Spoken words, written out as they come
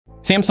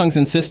Samsung's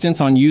insistence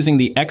on using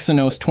the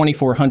Exynos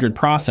 2400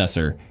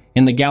 processor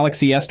in the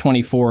Galaxy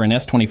S24 and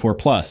S24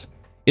 Plus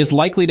is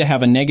likely to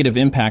have a negative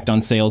impact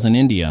on sales in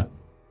India.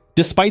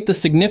 Despite the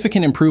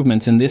significant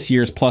improvements in this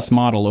year's Plus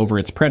model over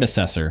its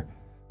predecessor,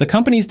 the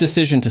company's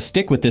decision to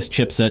stick with this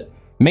chipset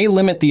may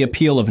limit the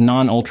appeal of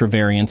non-Ultra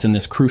variants in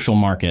this crucial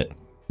market.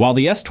 While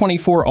the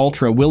S24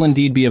 Ultra will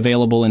indeed be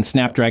available in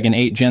Snapdragon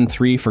 8 Gen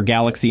 3 for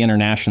Galaxy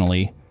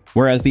internationally,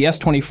 whereas the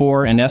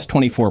S24 and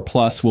S24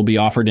 Plus will be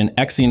offered in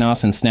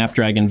Exynos and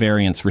Snapdragon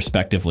variants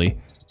respectively,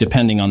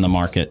 depending on the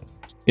market.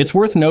 It's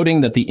worth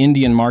noting that the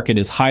Indian market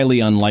is highly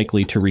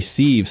unlikely to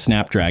receive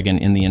Snapdragon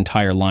in the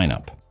entire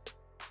lineup.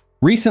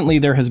 Recently,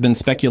 there has been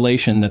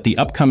speculation that the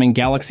upcoming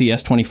Galaxy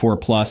S24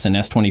 Plus and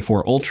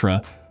S24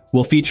 Ultra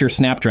will feature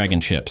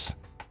Snapdragon chips.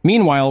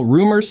 Meanwhile,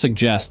 rumors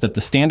suggest that the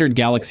standard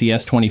Galaxy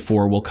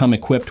S24 will come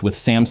equipped with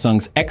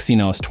Samsung's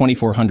Exynos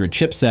 2400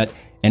 chipset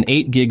and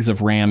 8 gigs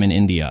of RAM in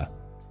India.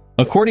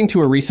 According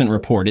to a recent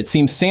report, it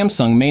seems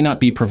Samsung may not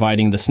be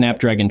providing the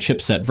Snapdragon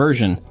chipset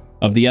version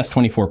of the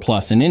S24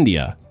 Plus in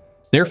India.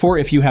 Therefore,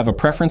 if you have a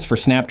preference for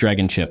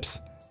Snapdragon chips,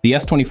 the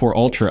S24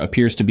 Ultra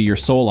appears to be your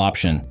sole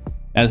option,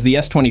 as the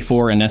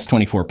S24 and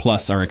S24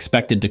 Plus are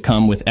expected to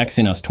come with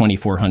Exynos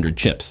 2400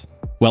 chips.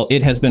 Well,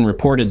 it has been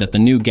reported that the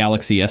new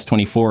Galaxy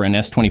S24 and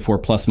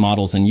S24 Plus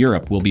models in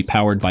Europe will be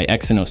powered by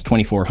Exynos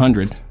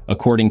 2400,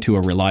 according to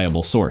a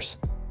reliable source.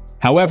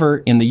 However,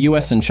 in the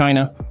US and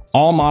China,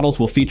 all models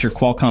will feature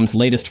Qualcomm's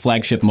latest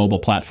flagship mobile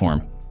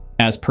platform,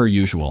 as per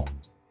usual.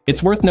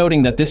 It's worth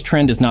noting that this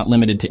trend is not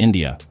limited to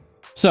India.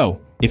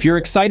 So, if you're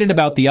excited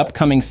about the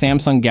upcoming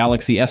Samsung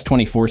Galaxy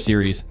S24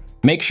 series,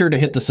 make sure to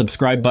hit the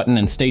subscribe button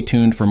and stay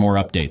tuned for more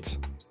updates.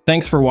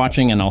 Thanks for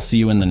watching, and I'll see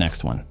you in the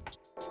next one.